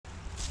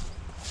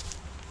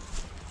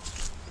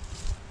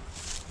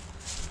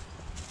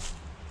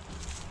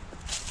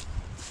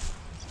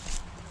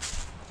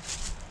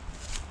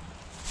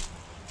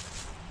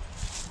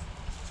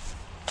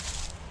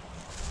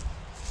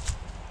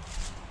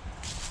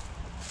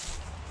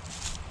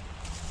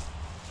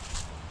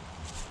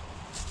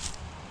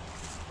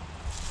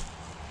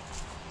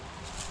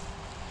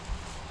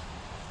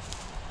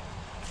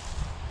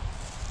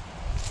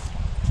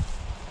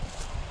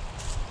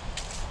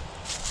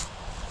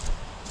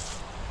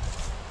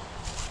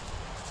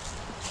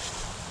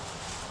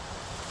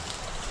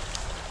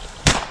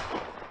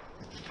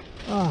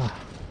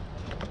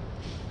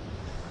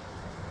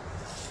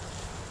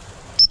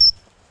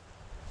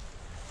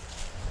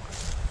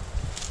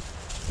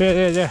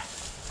There.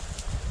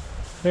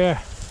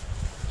 There.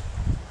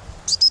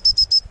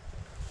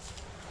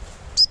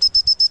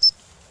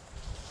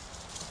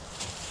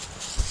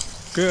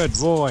 Good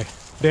boy.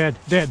 Dead.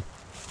 Dead.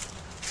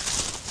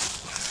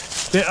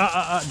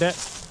 Dead.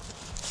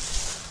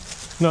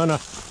 No.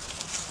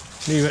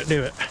 Leave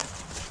it.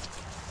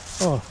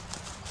 Oh,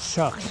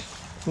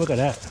 shucks. Look at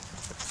that.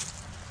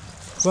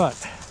 But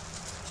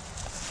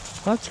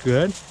that's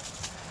good.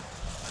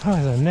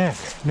 Oh, the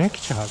neck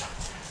shot.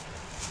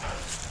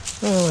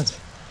 Oh, it's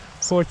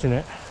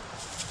fortunate.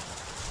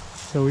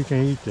 So we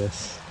can eat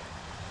this.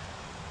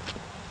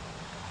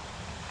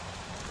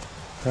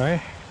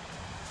 Right?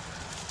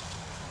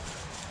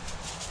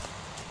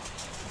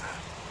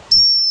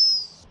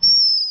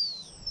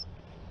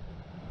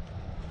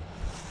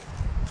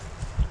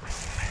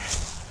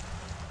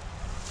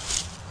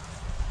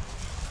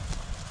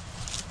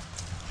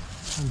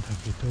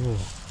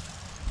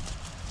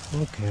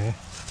 Okay,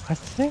 I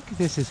think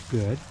this is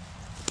good.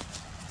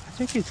 I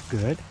think it's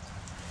good,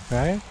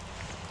 right?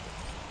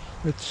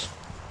 Let's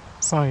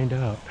find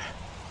out.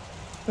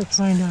 Let's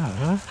find out,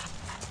 huh?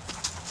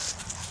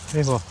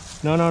 Hey, well,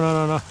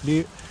 no. Do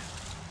you...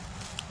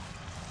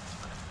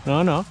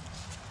 No.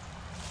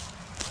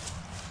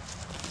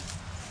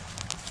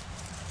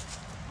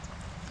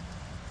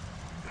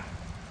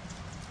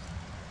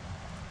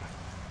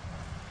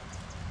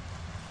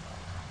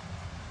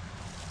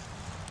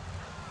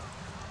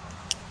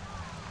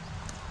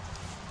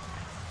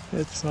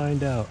 Let's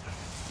find out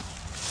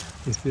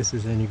if this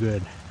is any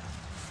good.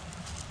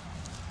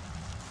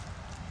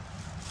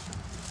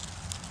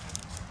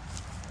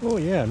 Oh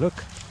yeah,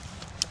 look.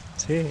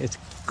 See, it's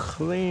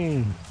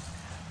clean.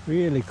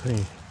 Really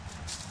clean.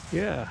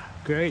 Yeah,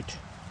 great.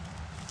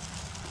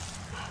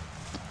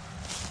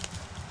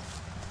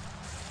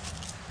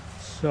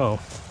 So,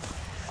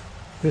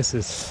 this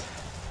is...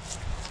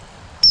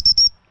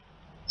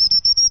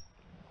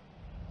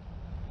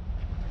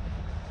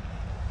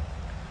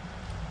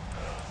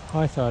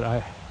 I thought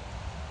I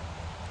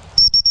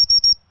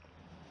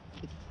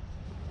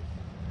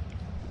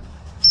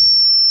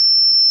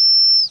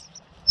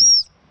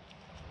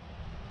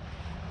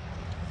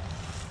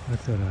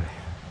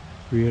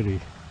really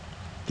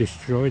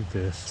destroyed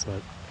this,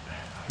 but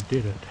I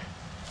didn't.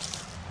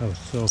 I was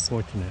so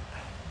fortunate.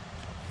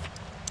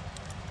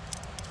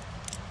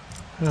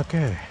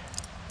 Okay.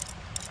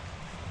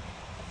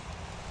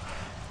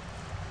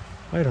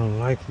 I don't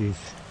like this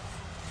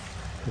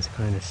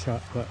kind of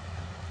shot, but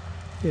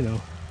you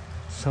know,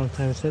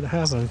 sometimes it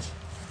happens.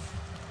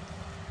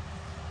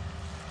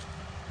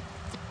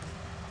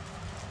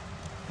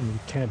 And you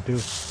can't do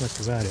much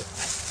about it.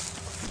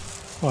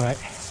 Alright.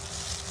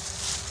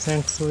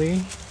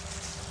 Thankfully,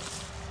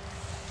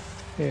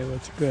 it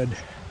was good.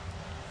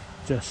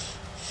 Just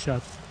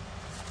shot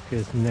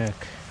his neck.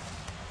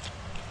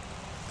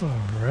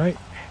 Alright.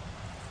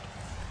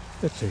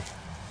 Let's see.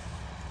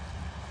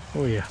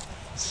 Oh yeah.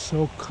 It's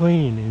so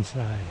clean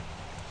inside.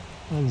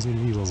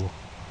 Unbelievable.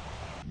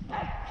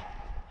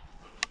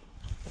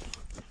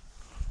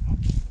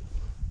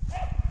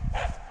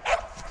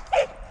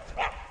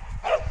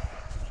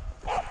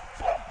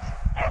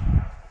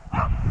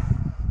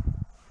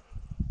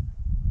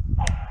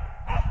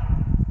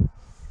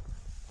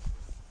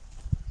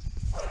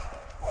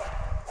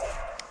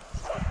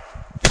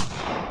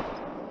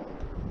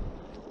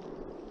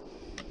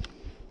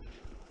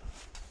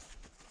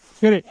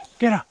 Get it!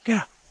 Get out!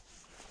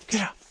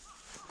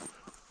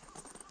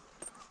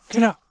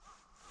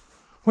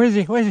 Where is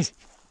he?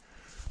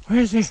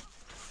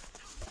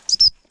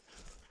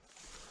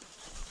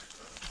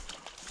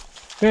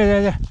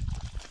 There.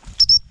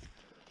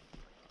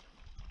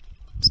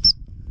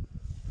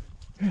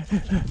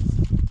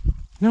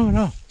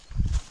 No.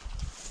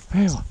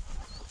 Hey,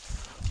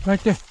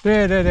 right there.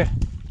 There.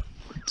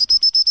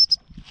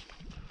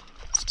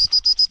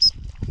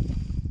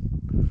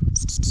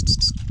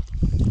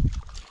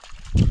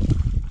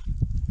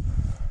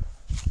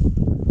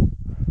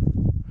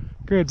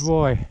 Good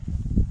boy.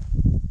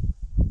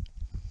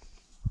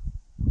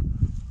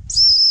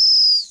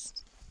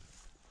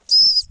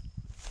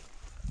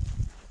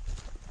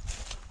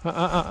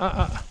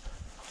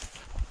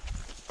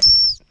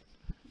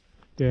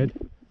 Dead.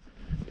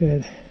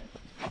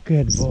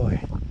 Good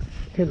boy.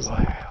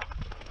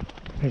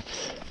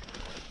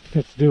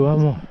 Let's do one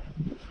more.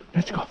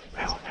 Let's go.